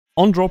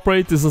On Drop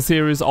Rate is a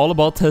series all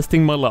about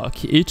testing my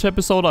luck. Each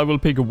episode I will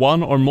pick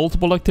one or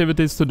multiple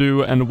activities to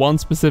do and one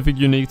specific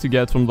unique to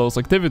get from those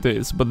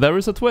activities, but there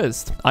is a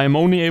twist. I am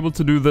only able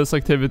to do this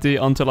activity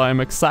until I am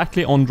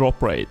exactly on Drop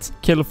Rate.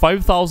 Kill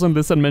 5000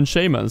 Lizardmen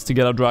Shamans to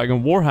get a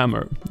Dragon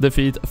Warhammer,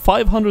 defeat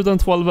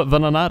 512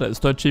 Venanatis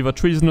to achieve a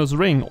Treasonous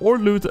Ring, or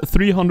loot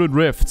 300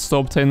 Rifts to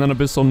obtain an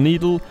Abyssal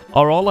Needle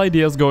are all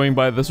ideas going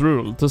by this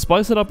rule. To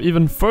spice it up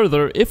even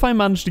further, if I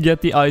manage to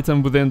get the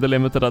item within the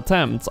limited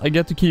attempt, I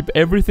get to keep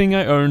everything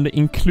I earned,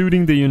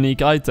 including the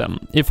unique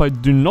item. If I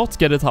do not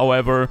get it,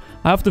 however,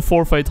 I have to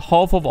forfeit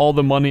half of all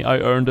the money I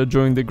earned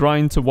during the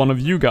grind to one of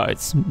you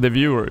guys, the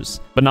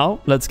viewers. But now,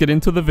 let's get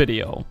into the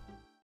video.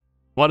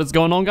 What is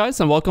going on,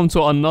 guys, and welcome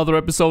to another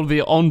episode of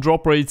the On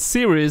Drop Rate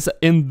series.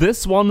 In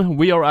this one,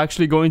 we are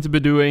actually going to be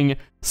doing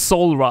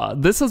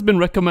Solra. This has been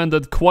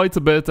recommended quite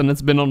a bit and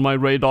it's been on my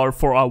radar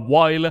for a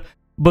while.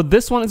 But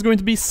this one is going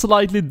to be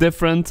slightly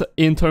different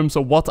in terms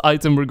of what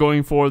item we're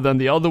going for than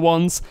the other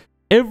ones.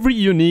 Every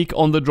unique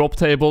on the drop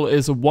table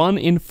is 1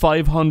 in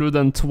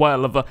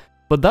 512,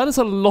 but that is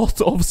a lot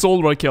of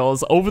Solra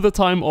kills. Over the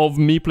time of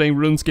me playing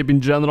Runescape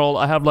in general,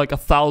 I have like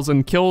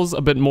 1000 kills,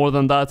 a bit more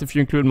than that if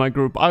you include my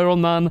group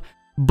Iron Man.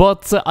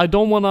 But I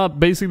don't wanna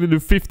basically do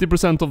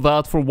 50% of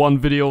that for one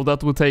video.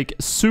 That would take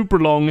super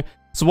long.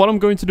 So what I'm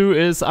going to do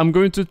is I'm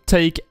going to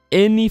take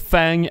any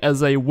Fang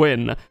as a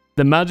win.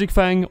 The Magic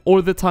Fang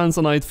or the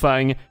Tanzanite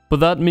Fang, but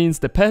that means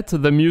the pet,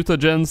 the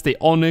mutagens, the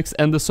Onyx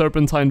and the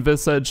Serpentine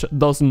Visage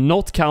does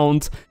not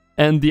count,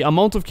 and the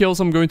amount of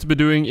kills I'm going to be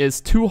doing is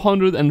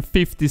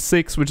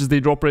 256, which is the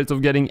drop rate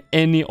of getting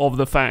any of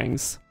the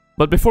Fangs.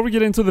 But before we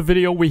get into the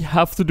video, we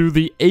have to do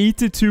the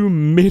 82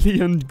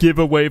 million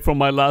giveaway from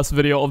my last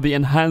video of the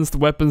Enhanced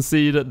Weapon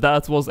Seed.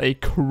 That was a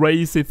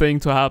crazy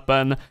thing to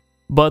happen.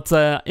 But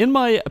in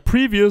my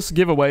previous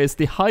giveaways,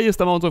 the highest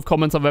amount of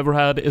comments I've ever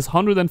had is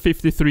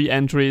 153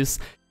 entries.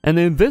 And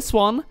in this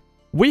one,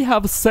 we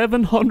have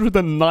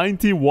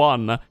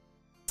 791.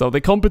 So the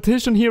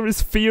competition here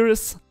is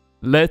fierce.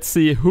 Let's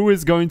see who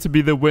is going to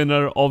be the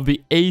winner of the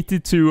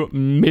 82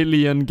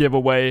 million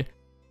giveaway.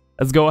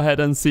 Let's go ahead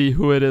and see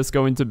who it is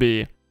going to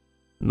be.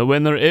 And the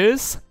winner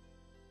is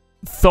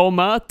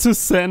Thoma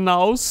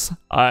Tusenaus.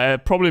 I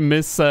probably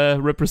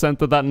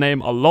misrepresented that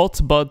name a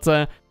lot, but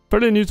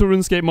fairly new to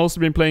RuneScape,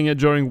 mostly been playing it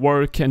during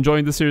work,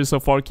 enjoying the series so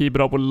far, keep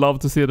it up, would love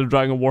to see the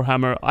Dragon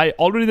Warhammer. I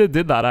already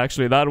did that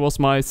actually, that was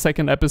my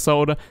second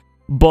episode,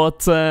 but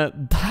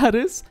that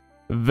is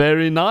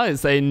very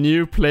nice, a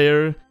new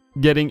player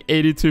getting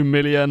 82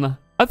 million,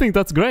 I think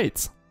that's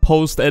great.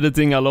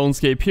 Post-editing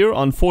Alonescape here.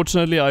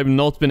 Unfortunately, I've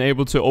not been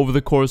able to, over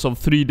the course of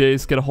 3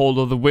 days, get a hold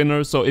of the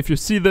winner, so if you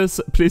see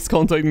this, please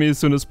contact me as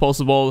soon as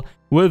possible.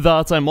 With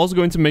that, I'm also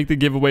going to make the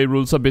giveaway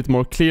rules a bit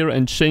more clear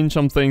and change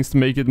some things to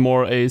make it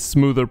more a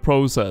smoother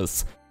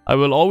process. I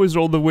will always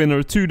roll the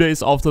winner 2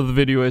 days after the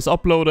video is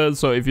uploaded,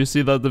 so if you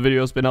see that the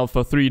video has been out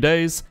for 3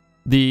 days,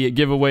 the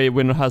giveaway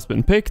winner has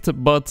been picked,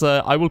 but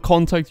I will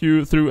contact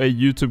you through a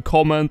YouTube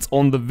comment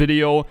on the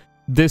video,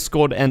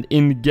 Discord and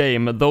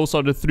in-game. Those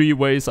are the 3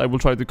 ways I will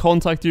try to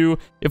contact you.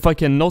 If I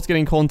cannot get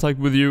in contact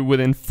with you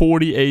within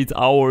 48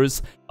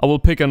 hours, I will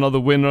pick another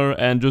winner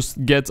and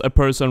just get a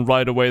person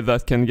right away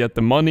that can get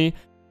the money.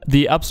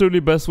 The absolutely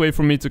best way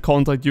for me to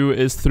contact you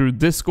is through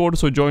Discord,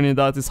 so joining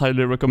that is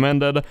highly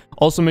recommended.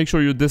 Also make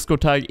sure your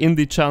Discord tag in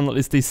the channel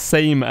is the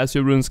same as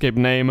your RuneScape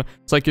name,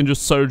 so I can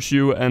just search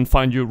you and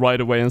find you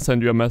right away and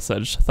send you a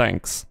message.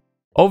 Thanks.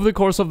 Over the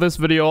course of this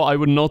video, I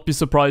would not be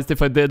surprised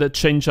if I did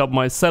change up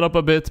my setup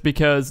a bit,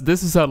 because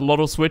this is a lot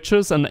of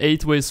switches, an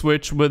 8-way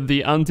switch with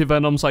the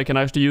anti-venom, so I can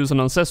actually use an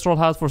ancestral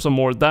hat for some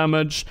more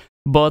damage.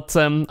 But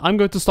I'm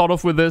going to start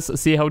off with this,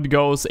 see how it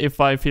goes.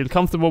 If I feel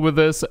comfortable with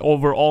this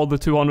over all the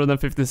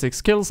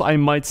 256 kills, I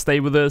might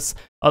stay with this.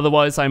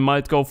 Otherwise, I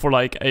might go for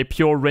like a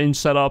pure range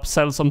setup,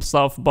 sell some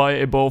stuff, buy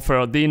a bow for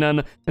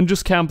Adinen, and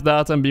just camp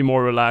that and be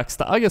more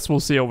relaxed. I guess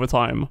we'll see over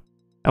time.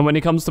 And when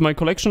it comes to my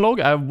collection log,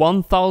 I have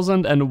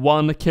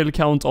 1001 kill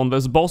count on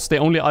this boss. The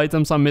only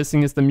items I'm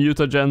missing is the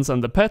mutagens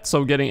and the pet,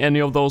 so getting any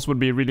of those would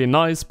be really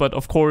nice, but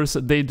of course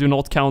they do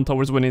not count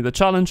towards winning the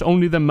challenge.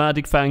 Only the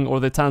Magic Fang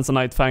or the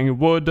Tanzanite Fang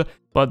would,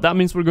 but that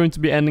means we're going to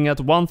be ending at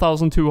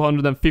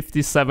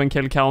 1257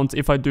 kill count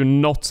if I do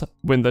not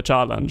win the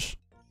challenge.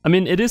 I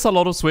mean, it is a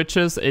lot of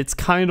switches, it's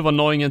kind of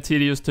annoying and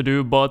tedious to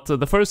do, but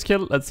the first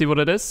kill, let's see what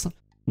it is.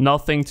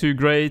 Nothing too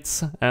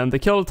great, and the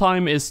kill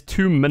time is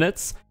 2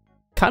 minutes.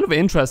 Kind of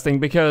interesting,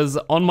 because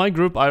on my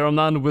group Iron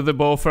Man with the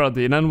bow for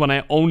Adinen, when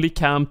I only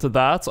camped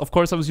that, of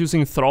course I was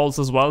using thralls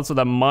as well, so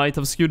that might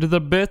have skewed it a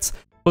bit,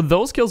 but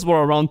those kills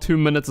were around 2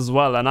 minutes as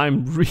well, and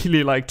I'm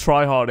really like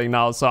tryharding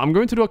now, so I'm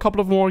going to do a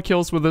couple of more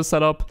kills with this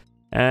setup,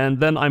 and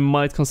then I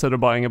might consider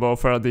buying a bow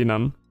for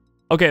Adinen.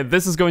 Okay,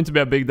 this is going to be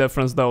a big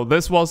difference though.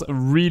 This was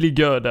really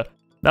good.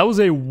 That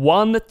was a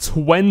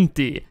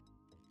 120.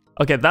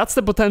 Okay, that's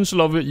the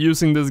potential of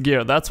using this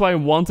gear. That's why I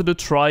wanted to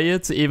try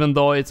it, even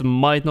though it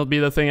might not be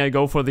the thing I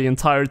go for the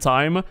entire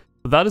time.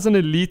 But that is an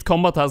elite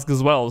combat task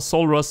as well.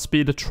 Soul Rust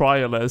Speed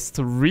Trialist.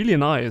 Really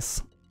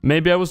nice.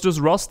 Maybe I was just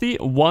rusty.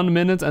 1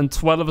 minute and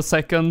 12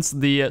 seconds.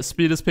 The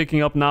speed is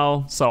picking up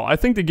now, so I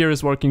think the gear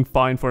is working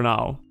fine for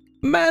now.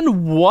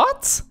 Man,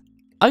 what?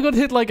 I got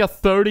hit like a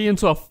 30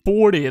 into a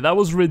 40. That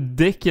was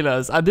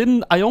ridiculous.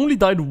 I only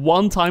died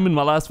one time in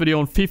my last video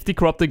on 50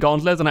 corrupted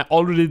gauntlets, and I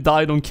already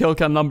died on kill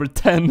cam number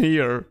 10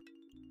 here.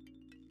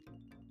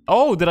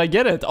 Oh, did I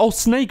get it? Oh,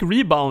 snake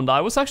rebound. I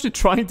was actually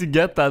trying to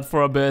get that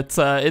for a bit.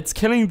 It's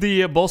killing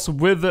the boss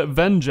with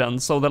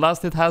vengeance, so the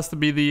last hit has to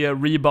be the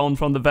rebound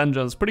from the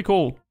vengeance. Pretty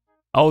cool.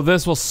 Oh,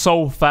 this was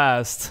so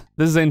fast.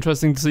 This is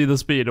interesting to see the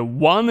speed.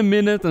 1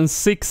 minute and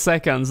 6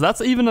 seconds.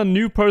 That's even a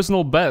new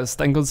personal best.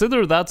 And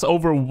consider that's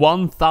over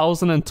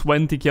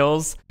 1,020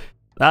 kills.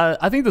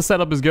 I think the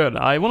setup is good.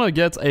 I want to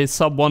get a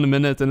sub 1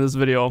 minute in this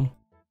video.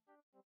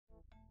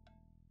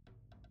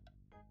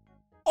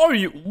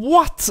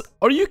 What?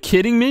 Are you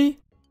kidding me?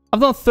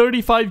 I've done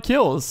 35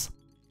 kills.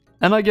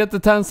 And I get the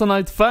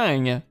Tanzanite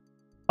Fang.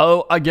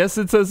 Oh, I guess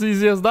it's as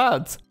easy as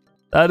that.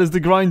 That is the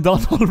grind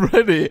done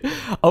already.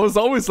 I was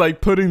always like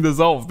putting this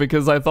off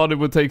because I thought it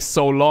would take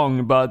so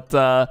long, but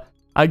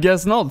I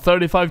guess not.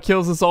 35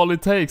 kills is all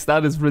it takes.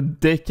 That is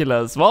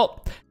ridiculous.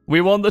 Well, we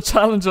won the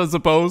challenge, I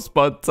suppose,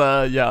 but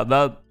yeah,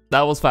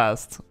 that was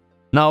fast.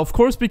 Now, of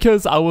course,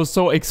 because I was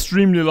so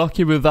extremely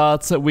lucky with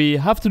that, we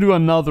have to do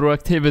another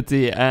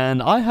activity,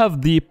 and I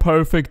have the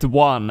perfect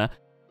one.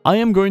 I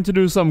am going to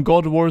do some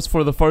God Wars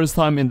for the first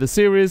time in the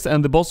series,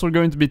 and the boss we're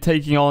going to be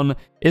taking on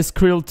is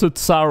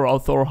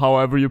Kriltutsaroth, or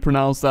however you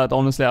pronounce that.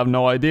 Honestly, I have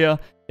no idea.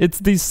 It's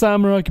the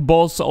Samarak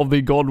boss of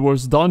the God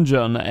Wars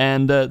dungeon,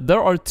 and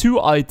there are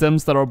 2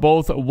 items that are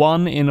both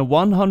 1 in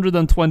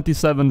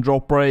 127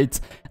 drop rate,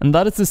 and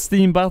that is the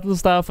Steam Battle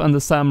Staff and the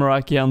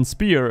Samarakian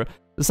Spear.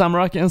 The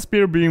Samarakian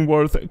Spear being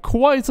worth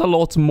quite a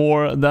lot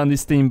more than the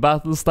Steam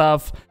Battle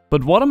Staff,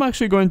 but what I'm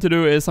actually going to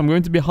do is I'm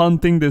going to be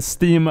hunting the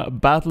Steam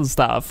Battle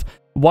Staff.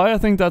 Why I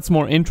think that's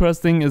more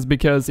interesting is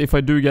because if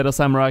I do get a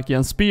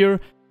Samarakian Spear,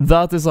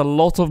 that is a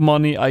lot of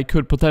money I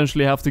could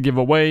potentially have to give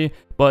away,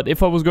 but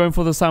if I was going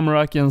for the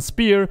Samarakian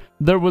Spear,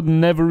 there would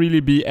never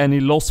really be any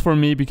loss for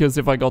me, because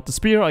if I got the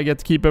Spear, I get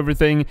to keep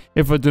everything.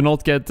 If I do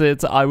not get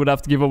it, I would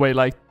have to give away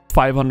like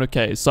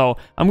 500k. So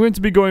I'm going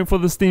to be going for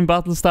the Steam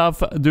Battle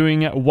Staff,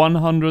 doing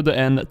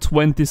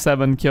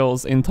 127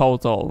 kills in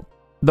total.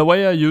 The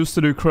way I used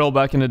to do Krill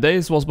back in the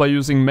days was by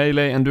using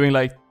melee and doing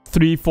like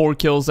 3-4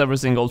 kills every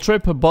single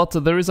trip, but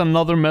there is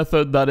another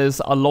method that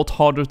is a lot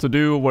harder to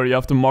do, where you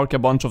have to mark a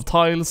bunch of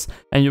tiles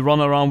and you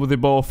run around with the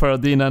bow of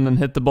Faradinen and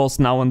hit the boss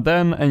now and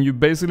then, and you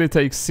basically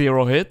take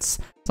 0 hits.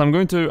 So I'm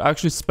going to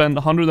actually spend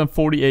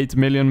 148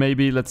 million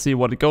maybe. Let's see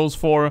what it goes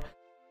for.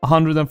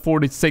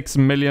 146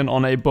 million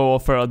on a bow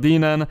of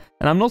Faradinen,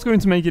 and I'm not going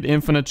to make it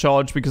infinite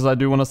charge because I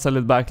do want to sell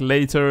it back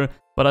later,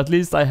 but at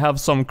least I have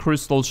some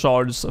crystal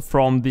shards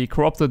from the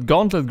corrupted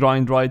gauntlet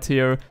grind right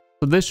here.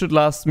 So this should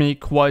last me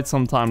quite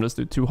some time. Let's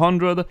do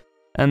 200.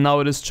 And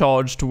now it is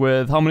charged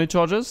with how many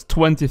charges?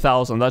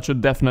 20,000. That should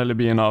definitely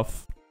be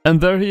enough.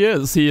 And there he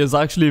is. He is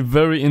actually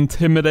very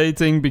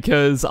intimidating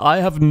because I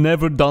have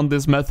never done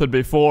this method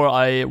before.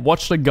 I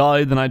watched a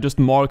guide and I just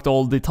marked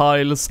all the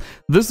tiles.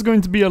 This is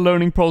going to be a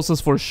learning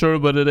process for sure,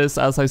 but it is,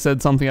 as I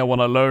said, something I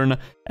want to learn.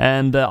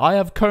 And I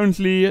have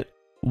currently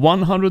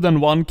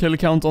 101 kill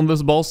count on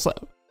this boss.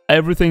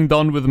 Everything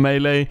done with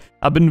melee.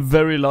 I've been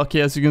very lucky,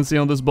 as you can see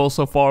on this boss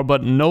so far,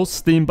 but no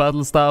Steam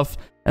Battle Staff.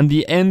 And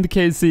the end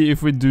KC,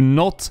 if we do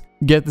not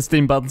get the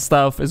Steam Battle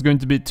Staff, is going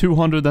to be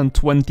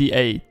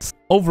 228.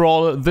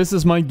 Overall, this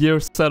is my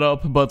gear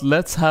setup, but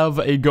let's have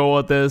a go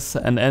at this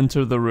and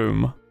enter the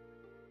room.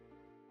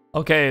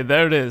 Okay,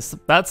 there it is.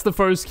 That's the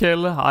first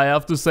kill. I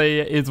have to say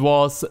it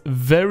was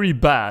very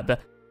bad.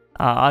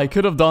 I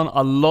could have done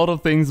a lot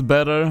of things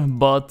better,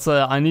 but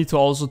I need to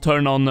also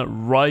turn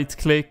on right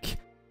click.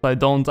 I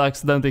don't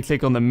accidentally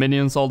click on the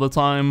minions all the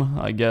time.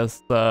 I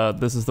guess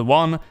this is the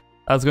one.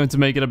 That's going to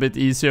make it a bit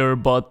easier,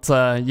 but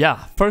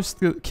yeah,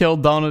 first kill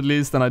down at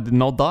least, and I did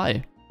not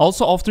die.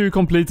 Also, after you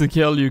complete the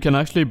kill, you can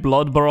actually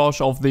blood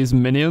barrage off these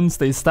minions.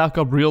 They stack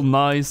up real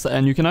nice,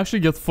 and you can actually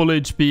get full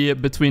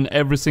HP between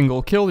every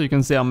single kill. You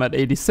can see I'm at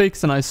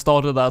 86, and I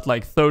started at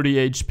like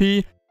 30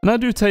 HP. And I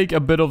do take a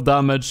bit of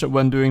damage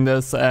when doing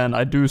this, and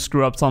I do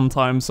screw up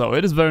sometimes, so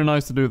it is very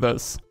nice to do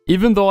this.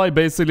 Even though I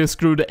basically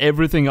screwed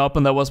everything up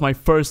and that was my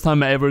first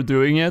time ever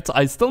doing it,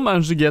 I still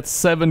managed to get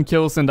 7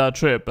 kills in that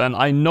trip, and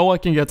I know I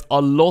can get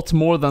a lot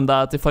more than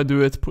that if I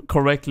do it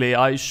correctly.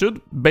 I should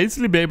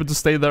basically be able to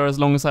stay there as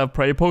long as I have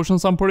prayer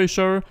potions, I'm pretty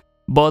sure.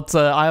 But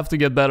I have to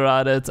get better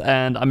at it,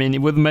 and I mean,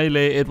 with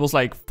melee it was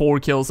like 4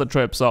 kills a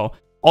trip, so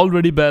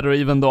already better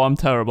even though I'm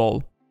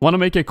terrible. Want to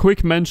make a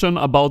quick mention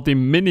about the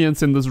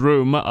minions in this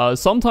room.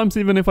 Sometimes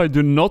even if I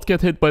do not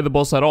get hit by the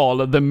boss at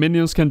all, the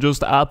minions can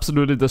just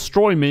absolutely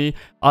destroy me.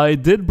 I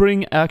did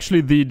bring actually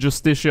the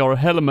Justiciar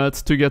helmet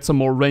to get some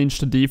more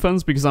ranged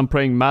defense because I'm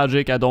praying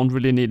magic. I don't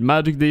really need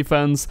magic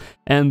defense,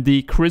 and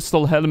the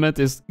crystal helmet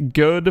is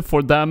good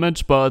for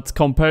damage, but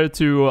compared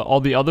to all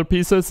the other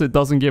pieces, it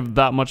doesn't give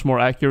that much more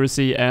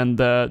accuracy and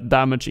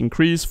damage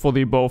increase for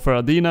the bow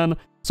Faradinen.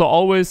 So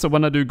always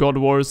when I do God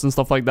Wars and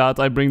stuff like that,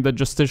 I bring the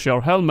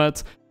Justiciar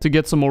helmet to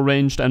get some more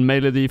ranged and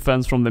melee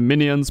defense from the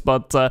minions,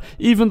 but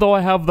even though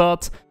I have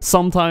that,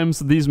 sometimes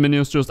these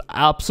minions just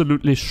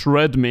absolutely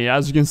shred me.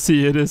 As you can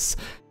see, it is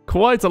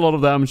quite a lot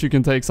of damage you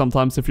can take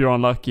sometimes if you're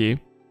unlucky.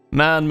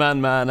 Man,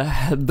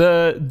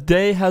 the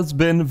day has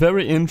been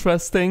very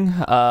interesting.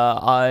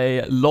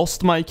 I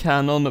lost my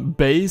cannon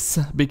base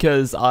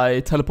because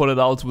I teleported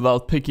out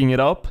without picking it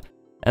up.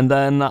 And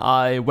then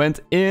I went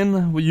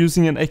in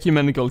using an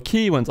ecumenical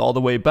key, went all the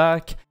way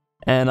back,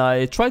 and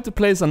I tried to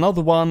place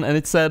another one, and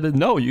it said,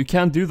 no, you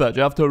can't do that,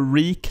 you have to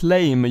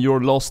reclaim your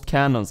lost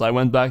cannons. I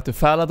went back to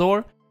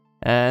Falador,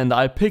 and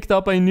I picked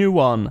up a new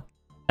one,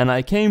 and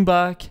I came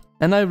back,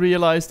 and I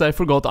realized I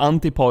forgot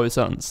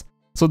anti-poisons.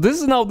 So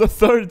this is now the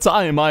third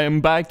time I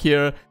am back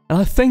here, and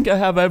I think I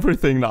have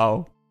everything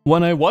now.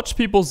 When I watch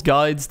people's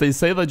guides, they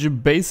say that you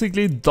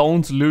basically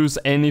don't lose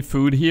any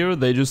food here.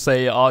 They just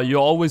say, you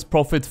always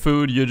profit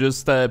food, you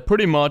just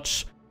pretty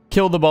much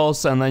kill the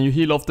boss and then you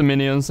heal off the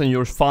minions and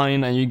you're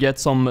fine and you get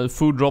some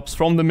food drops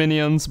from the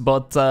minions.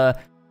 But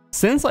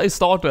since I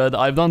started,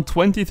 I've done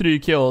 23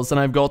 kills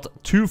and I've got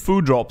 2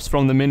 food drops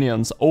from the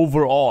minions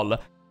overall.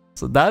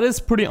 So that is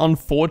pretty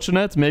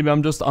unfortunate. Maybe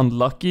I'm just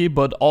unlucky,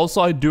 but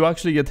also I do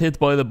actually get hit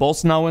by the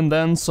boss now and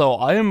then, so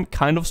I am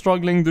kind of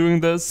struggling doing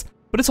this.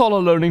 But it's all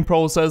a learning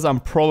process. I'm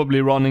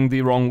probably running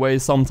the wrong way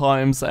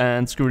sometimes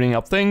and screwing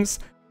up things.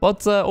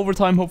 But over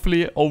time,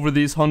 hopefully, over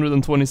these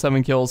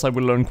 127 kills, I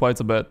will learn quite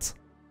a bit.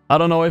 I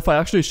don't know if I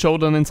actually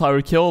showed an entire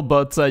kill,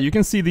 but you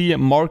can see the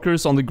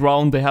markers on the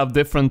ground. They have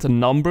different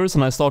numbers,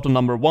 and I start on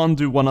number 1,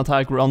 do 1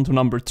 attack, run to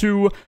number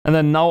 2, and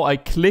then now I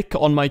click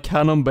on my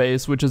cannon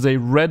base, which is a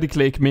red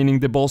click,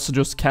 meaning the boss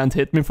just can't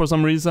hit me for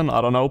some reason.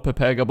 I don't know,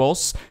 Pepega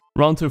boss.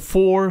 Run to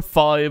 4,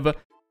 5...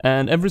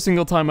 and every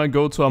single time I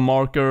go to a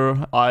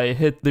marker, I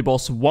hit the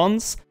boss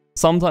once.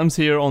 Sometimes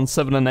here on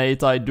 7 and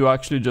 8, I do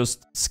actually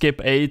just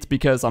skip 8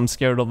 because I'm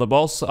scared of the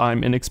boss.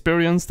 I'm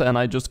inexperienced and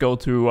I just go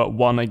to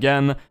 1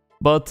 again.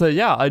 But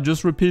yeah, I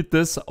just repeat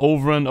this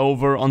over and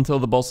over until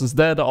the boss is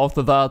dead.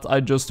 After that,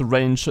 I just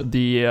range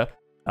the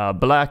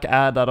black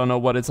ad, I don't know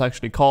what it's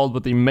actually called,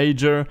 but the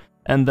major.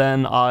 And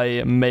then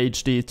I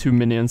mage the 2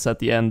 minions at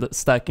the end,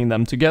 stacking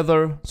them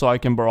together so I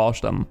can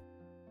barrage them.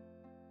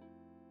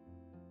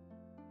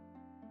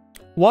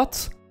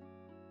 What?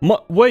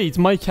 Wait,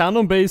 my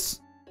cannon base...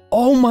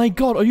 Oh my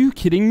god, are you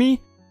kidding me?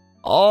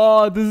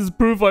 This is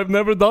proof I've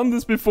never done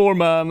this before,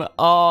 man.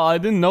 I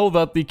didn't know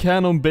that the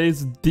cannon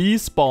base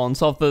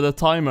despawns after the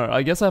timer.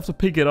 I guess I have to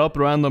pick it up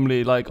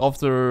randomly, like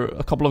after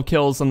a couple of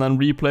kills and then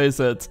replace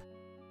it.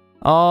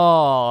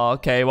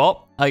 Okay,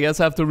 well, I guess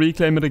I have to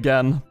reclaim it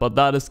again. But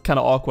that is kind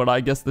of awkward.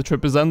 I guess the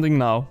trip is ending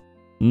now.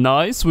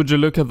 Nice, would you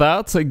look at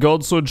that?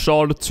 Godsword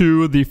Shard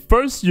 2, the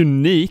first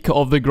unique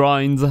of the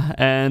grind,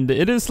 and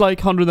it is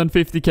like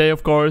 150k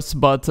of course,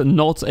 but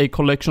not a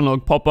collection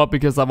log pop-up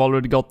because I've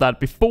already got that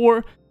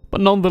before,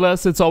 but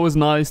nonetheless it's always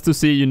nice to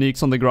see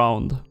uniques on the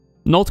ground.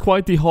 Not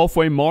quite the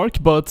halfway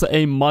mark, but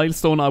a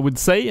milestone I would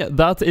say.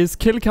 That is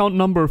kill count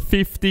number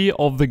 50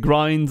 of the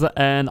grind,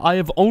 and I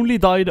have only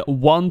died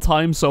 1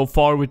 time so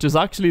far, which is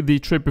actually the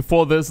trip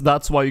before this.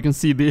 That's why you can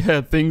see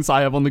the things I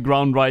have on the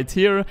ground right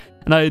here.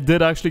 And I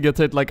did actually get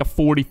hit like a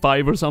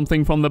 45 or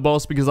something from the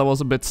boss because I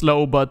was a bit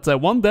slow, but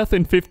 1 death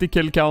in 50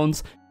 kill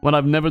counts when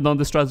I've never done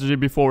this strategy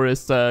before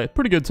is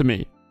pretty good to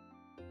me.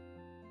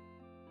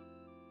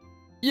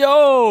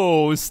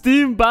 Yo!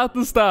 Steam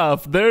Battle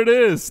Staff! There it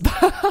is!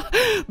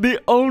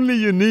 The only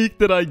unique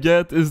that I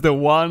get is the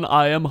one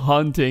I am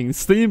hunting.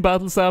 Steam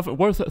Battle Staff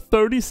worth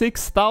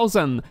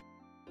 36,000.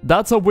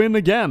 That's a win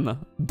again.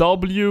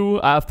 W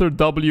after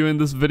W in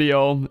this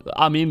video.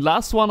 I mean,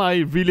 last one I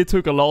really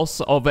took a loss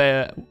of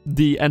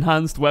the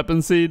enhanced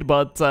weapon seed,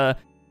 but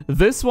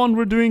this one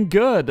we're doing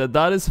good.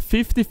 That is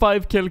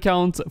 55 kill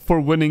count for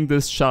winning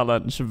this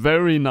challenge.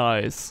 Very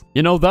nice.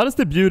 You know, that is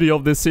the beauty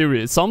of this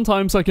series.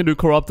 Sometimes I can do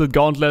Corrupted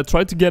Gauntlet,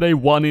 try to get a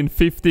 1 in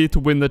 50 to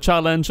win the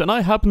challenge, and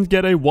I happen to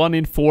get a 1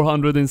 in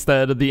 400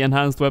 instead, the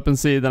enhanced weapon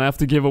seed, and I have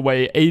to give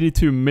away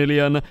 82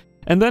 million.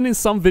 And then in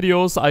some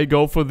videos I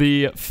go for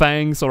the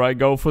Fangs or I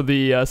go for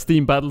the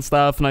Steam Battle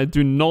Staff and I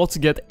do not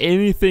get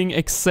anything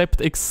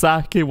except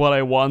exactly what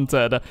I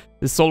wanted.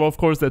 This solo of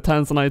course the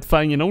Tanzanite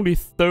Fang in only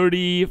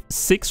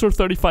 36 or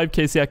 35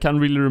 KC, I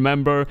can't really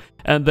remember.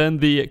 And then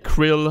the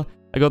Krill,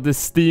 I got this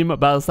Steam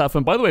Battle Staff,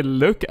 and by the way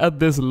look at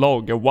this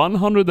log,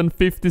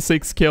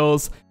 156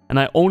 kills and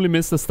I only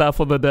missed the Staff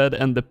of the Dead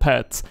and the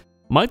Pet.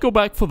 Might go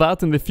back for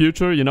that in the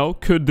future, you know,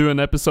 could do an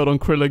episode on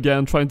Krill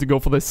again, trying to go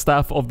for the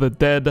Staff of the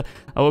Dead. That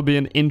would be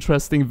an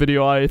interesting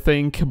video, I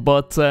think.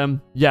 But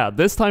yeah,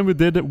 this time we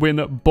did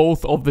win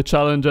both of the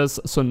challenges,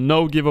 so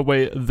no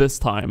giveaway this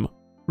time.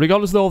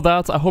 Regardless though of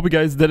that, I hope you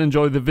guys did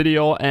enjoy the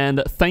video,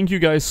 and thank you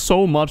guys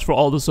so much for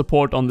all the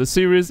support on this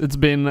series. It's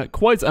been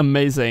quite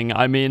amazing.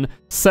 I mean,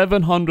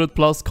 700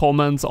 plus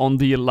comments on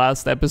the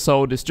last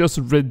episode is just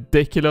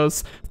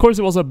ridiculous. Of course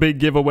it was a big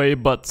giveaway,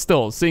 but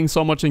still, seeing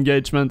so much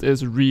engagement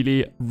is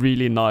really,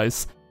 really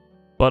nice.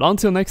 But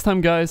until next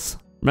time guys,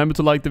 remember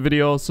to like the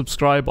video,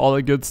 subscribe, all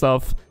that good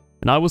stuff,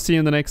 and I will see you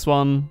in the next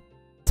one.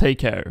 Take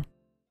care.